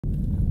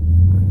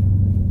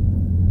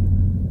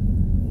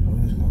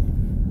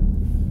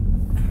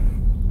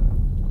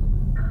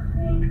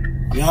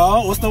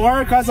Yo, what's the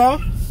word,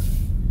 cuzzo?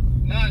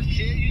 Nah,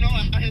 shit, you know,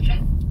 I hit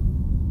you.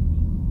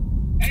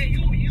 Hey,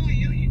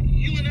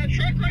 you in that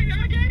truck right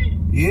now,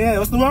 gang? Yeah,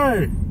 what's the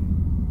word?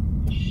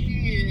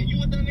 Shit, you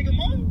with that nigga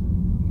Mo?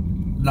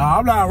 Nah,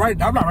 I'm not right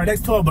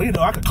next to him, but you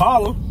know, I could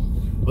call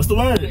him. What's the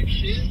word? Hey,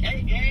 shit.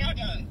 Hey, gang, I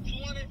got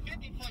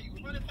 250 for you.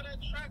 Running for that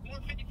track,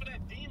 150 for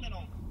that demon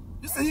on.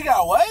 You said you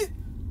got what?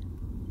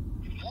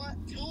 What?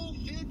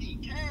 250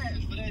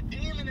 cash for that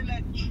demon in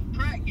that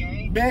track,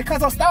 gang. Man,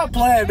 cuzzo, stop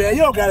playing, man.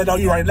 You don't got it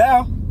on you right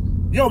now.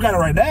 You don't got it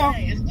right now.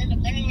 Hey, it's in the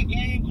main,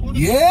 gang.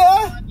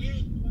 Yeah?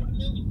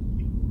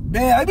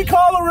 Man, let me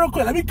call her real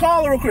quick. I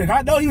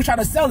know he was trying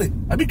to sell it.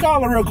 Let me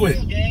call her real quick.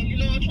 Gang, you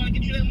know I'm trying to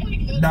get you that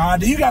money, cuz. Nah,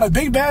 you got a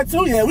big bag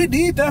too? Yeah, we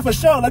need that for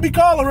sure. Let me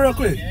call her real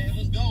quick. Yeah,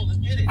 let's go. Let's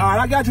get it. All right,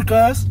 I got you,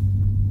 cuz.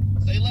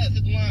 Say less.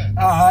 Hit the line.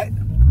 All right.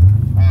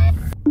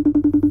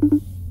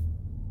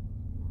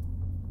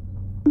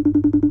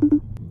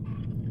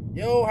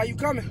 Yo, how you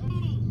coming?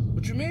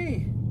 What you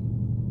mean?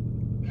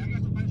 Man, I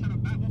got somebody trying to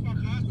buy both our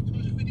cars for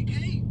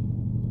 250K.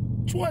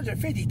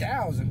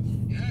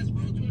 250,000. Yes,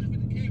 bro.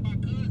 250K, my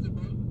cousin,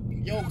 bro.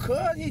 Yo,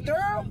 cuz, he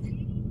thorough?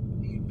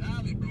 He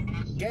valid, bro.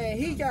 Gang,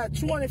 he got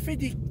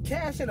 250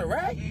 cash in the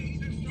rack? Yeah, he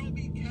just showed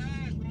me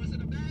cash, bro. It's in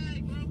the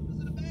bag, bro. It's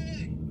in the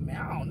bag. Man,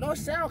 I don't know, it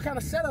sound kind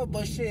of set up,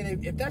 but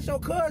shit, if that's your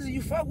cousin,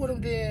 you fuck with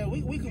him, then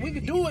we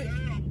could do it.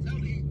 I'm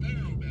telling you,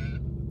 thorough, man.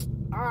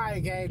 All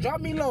right, gang, drop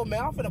me low,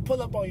 man. I'm finna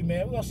pull up on you,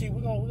 man. We're gonna see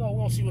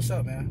what's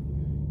up, man.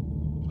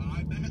 All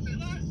right, man. Say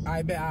less. All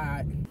right, bet, all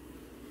right.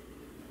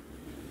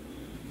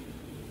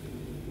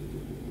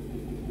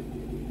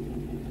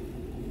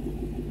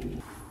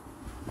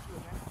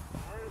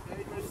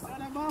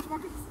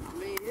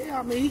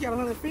 I mean, he got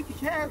 150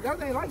 cash.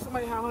 That ain't like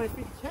somebody have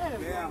 150 cash.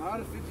 Yeah,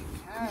 150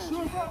 cash. You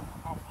sure, bro?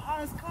 I'm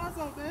high as cuz,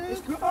 man.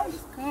 It's cuz?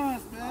 It's cuz,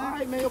 man. All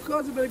right, man. Your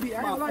cousin better be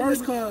acting My like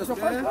first this. cuz, Your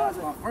man. first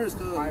cousin? My first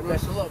cuz, All right, bro.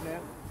 best of luck,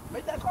 man.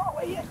 Make that call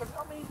where he at, because,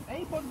 I mean,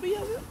 ain't supposed to be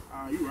here.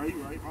 You right.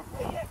 My fault.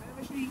 Yeah, man.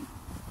 Make sure you...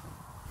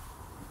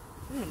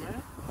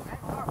 man. I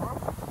ain't gonna lie, bro.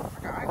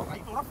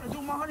 You know what I'm finna do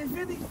with my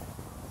 150? I'm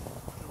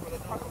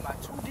talking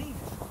about 2 demons.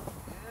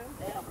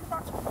 Yeah, I'm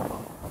about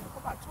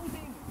 2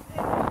 demons.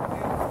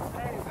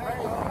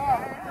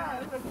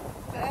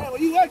 Hey,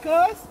 where you at,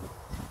 cuz?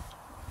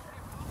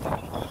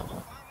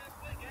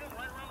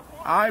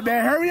 All right,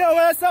 man. Hurry your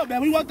ass up,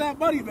 man. We want that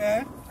money,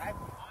 man.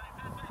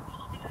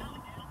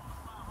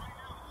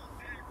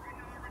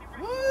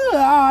 All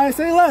right,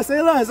 say less. All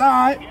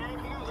right.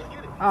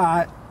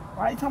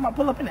 Why you talking about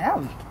pull up in the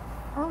alley?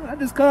 I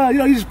just cuz, you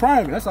know, he's just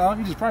private. That's all.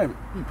 He's just private.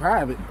 He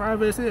private.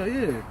 Private as hell,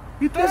 yeah.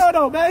 He thorough,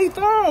 though, man. He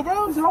thorough,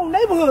 bro. His whole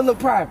neighborhood look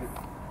private.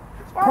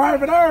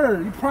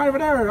 Private-er. You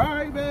private-er. All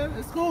right, man.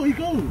 It's cool. He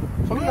cool.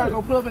 So we gotta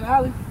go pull up in the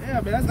alley? Yeah,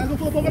 man. Let's go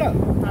pull up over there. All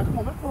right, come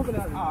on, let's pull up in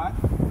the alley. All right.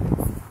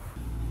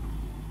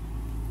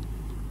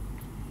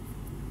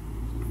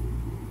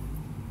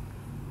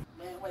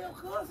 Man, where your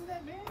cousin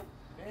at, man?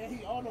 Man,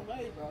 he on the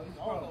way, bro. He's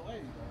on the way,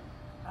 bro.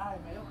 All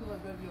right, man, your cousin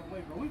better be on the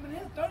way, bro. We've been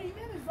here 30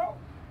 minutes, bro.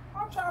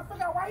 I'm trying to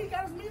figure out why he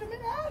got us meet him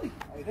in the alley.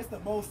 Hey, this the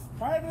most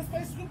private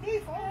space you could be,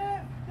 bro.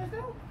 Yeah, let's do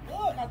it.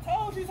 Look, I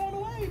told you he's on the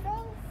way,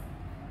 bro.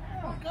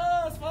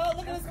 Cuz, bro.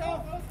 Look at this guy,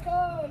 bro. It's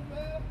cuz,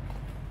 man.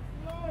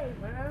 Hey,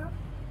 man.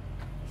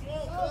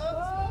 Chill,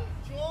 cuz.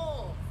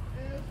 Chill.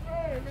 It's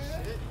right, man.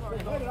 Shit,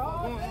 you Waited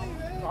all day,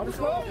 man. All this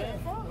love, man.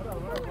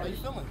 How you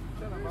feeling?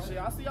 Shit,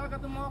 I see y'all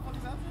got them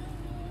motherfuckers out there.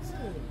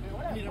 Shit.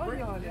 You need a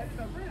break on that. I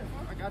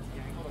got you,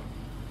 gang. Hold on.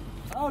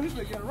 Oh, you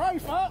should get it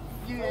right, fuck.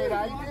 Yeah,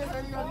 nah, you did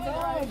say you got to get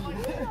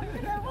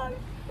right.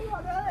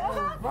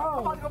 Bro, I'm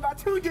about to go about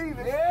 2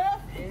 demons. Yeah?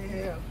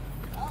 Yeah.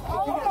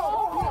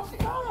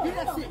 You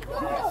got shit. Man,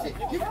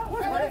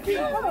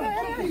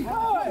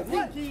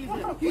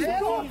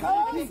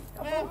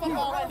 fuck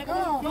all that, nigga.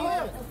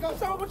 Let's go.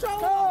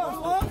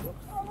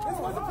 This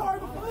was a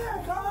part of the plan,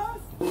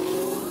 cuz.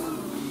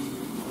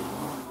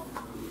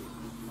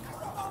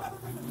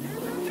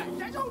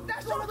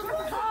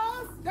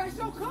 That's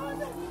your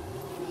cousin?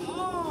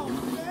 Oh,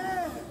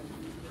 man.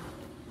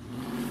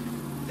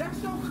 That's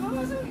your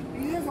cousin?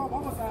 He is on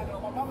mama's side, though.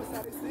 My mama's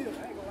side, they still. I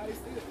ain't gonna lie, they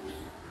still.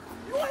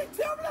 You ain't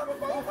tell me that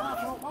before.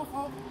 My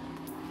fault.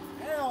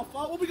 Hell,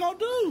 fuck, what we gonna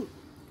do?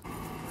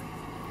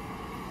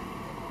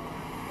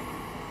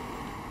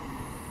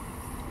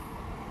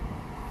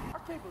 I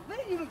can't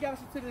believe you done got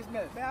us into this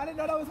mess. Man, I didn't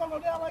know that was gonna go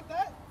down like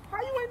that.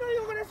 How you ain't know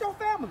you were that's your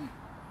family?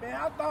 Man,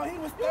 I thought he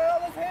was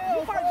thorough as hell.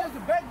 You might just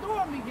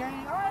backdoor me,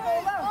 gang. I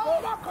ain't gonna lie, Oh,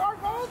 my car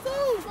gone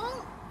too,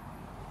 bro.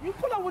 You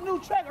pull up with new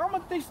track, I'm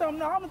gonna think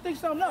something up.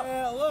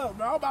 Yeah, look,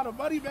 bro, I'm about a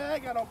money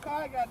bag, got no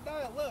car, got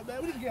nothing. Look,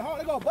 man, we need to get home.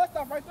 They go bus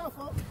stop right there,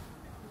 folks.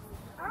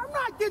 I'm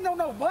not getting on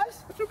no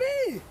bus. What you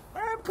mean?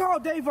 Man, call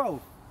Davo.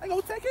 They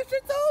gonna take his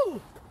shit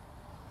too.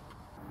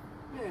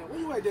 Man, where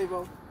you at,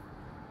 Davo?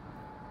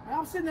 Man,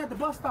 I'm sitting at the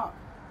bus stop.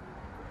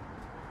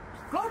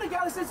 Florida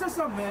got us into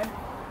something, man.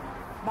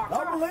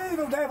 Don't believe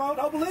him, Davo.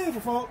 Don't believe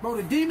him, folks. Bro,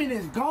 the demon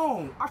is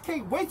gone. I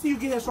can't wait till you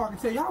get here so I can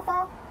tell you. How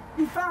far?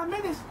 You 5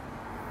 minutes?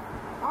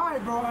 All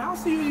right, bro. I'll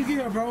see you when you get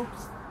here, bro.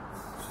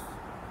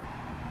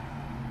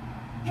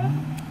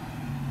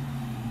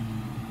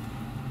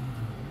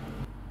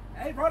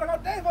 Hey, bro, I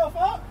got Davo,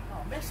 fuck.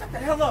 Oh, man, shut the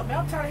hell up, man.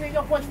 I'm trying to hear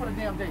your voice for the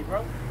damn day,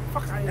 bro.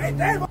 Fuck out here. Hey,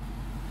 Davo.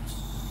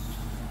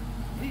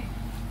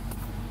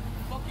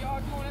 Fuck y'all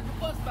doing at the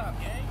bus stop,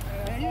 gang?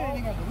 Man, you ain't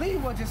even gonna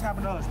believe what just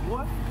happened to us,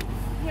 boy.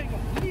 You ain't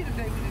gonna believe the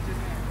day we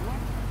just had, boy.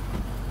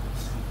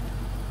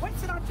 Wait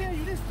till I tell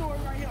you this story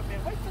right here,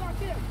 man. Wait till I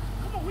tell you.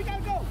 Come on, we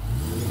gotta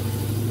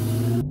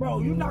go.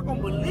 Bro, you not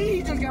gonna believe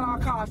you just got our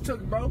cars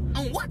took, bro.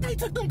 On what they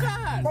took them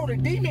cars? Bro, the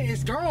demon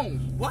is gone.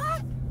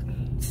 What?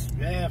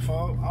 Yeah,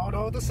 folks. All the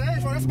other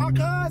same, folks. That's my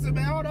cousin,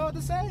 man. All the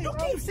other same. You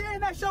keep saying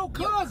that's your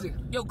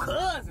cousin. Your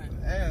cousin?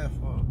 Yeah,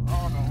 folks.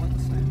 I don't know what to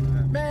say,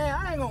 man. Man,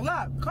 I ain't gonna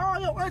lie.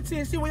 Call your auntie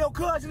and see where your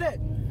cousin at.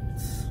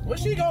 What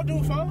she gonna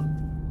do, folks?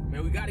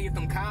 Man, we gotta get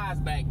them cars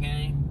back,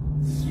 gang.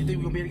 You think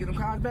we gonna be able to get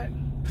them cars back?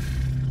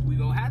 We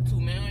gonna have to,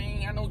 man. We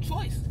ain't got no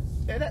choice.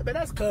 Yeah,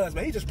 that's cuz,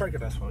 man. He just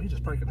pranking us, folks. He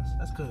just pranking us.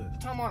 That's cuz.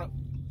 Talking about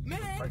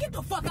man, get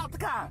the fuck out the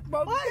car.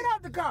 Bro, get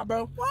out the car,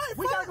 bro. Why?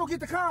 We gotta go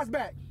get the cars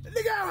back.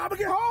 Nigga, I'm gonna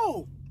get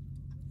home.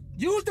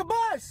 Use the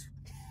bus.